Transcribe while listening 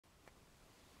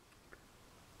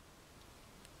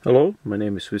Hello, my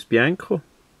name is Swiss Bianco.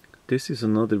 This is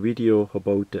another video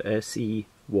about the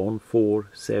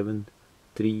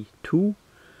Si4732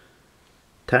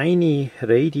 tiny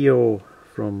radio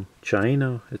from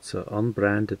China. It's an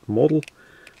unbranded model.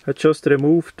 I just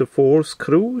removed the 4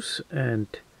 screws and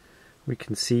we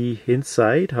can see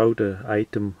inside how the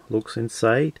item looks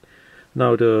inside.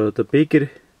 Now the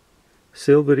bigger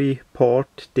silvery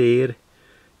part there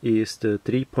is the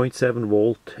 3.7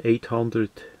 volt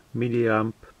 800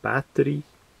 milliamp battery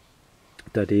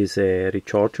that is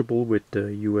rechargeable with the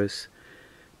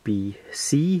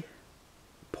USB-C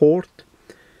port,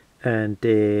 and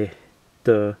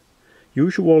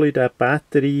usually that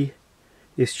battery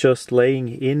is just laying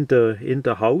in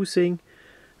the housing.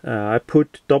 I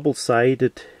put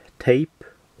double-sided tape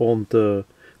on the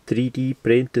 3D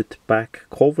printed back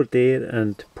cover there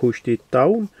and pushed it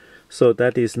down, so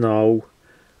that is now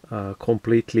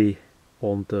completely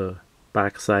on the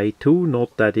back side too,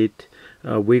 not that it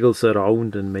wiggles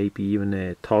around and maybe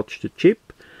even touch the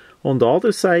chip. On the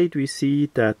other side we see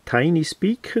that tiny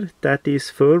speaker that is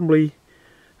firmly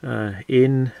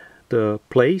in the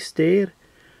place there,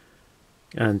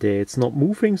 and it's not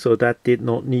moving, so that did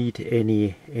not need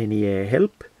any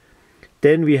help.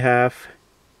 Then we have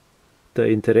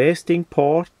the interesting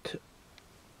part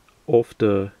of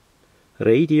the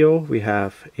radio. We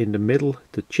have in the middle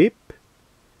the chip.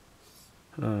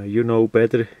 You know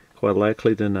better quite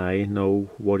likely than I know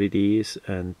what it is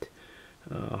and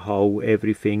how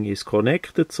everything is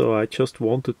connected, so I just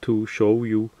wanted to show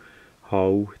you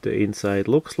how the inside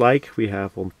looks like. We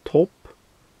have on top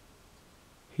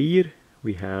here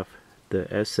we have the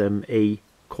SMA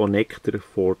connector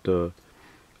for the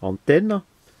antenna.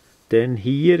 Then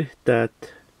here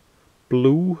that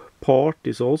blue part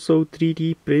is also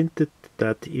 3D printed.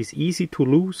 That is easy to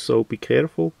lose, so be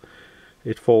careful.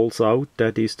 It falls out.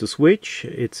 That is the switch.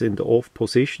 It's in the off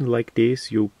position like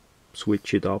this. You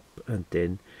switch it up and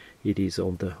then it is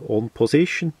on the on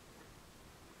position.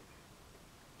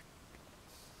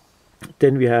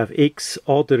 Then we have X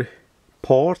other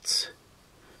parts.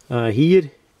 Here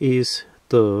is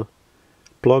the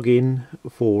plug-in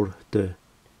for the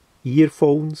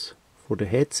earphones, for the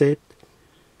headset,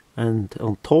 and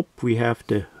on top we have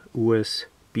the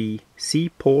USB-C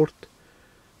port.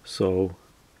 So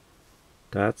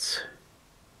that's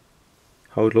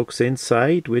how it looks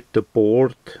inside with the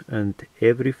board and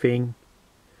everything.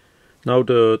 Now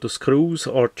the screws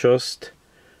are just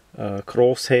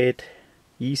crosshead,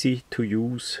 easy to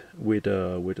use with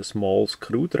a small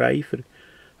screwdriver.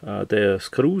 The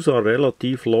screws are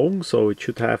relatively long, so it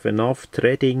should have enough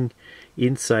threading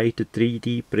inside the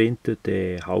 3D printed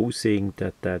housing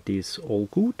that is all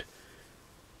good.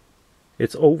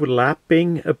 It's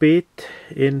overlapping a bit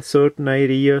in certain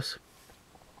areas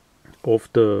of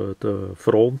the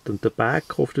front and the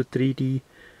back of the 3D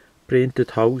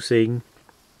printed housing,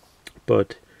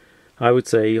 but I would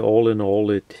say all in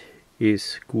all it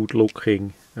is good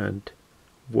looking and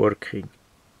working.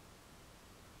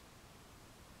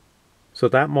 So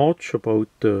that much about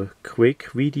the quick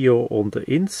video on the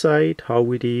inside,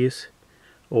 how it is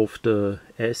of the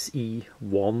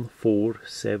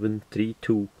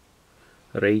Si4732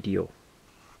 radio.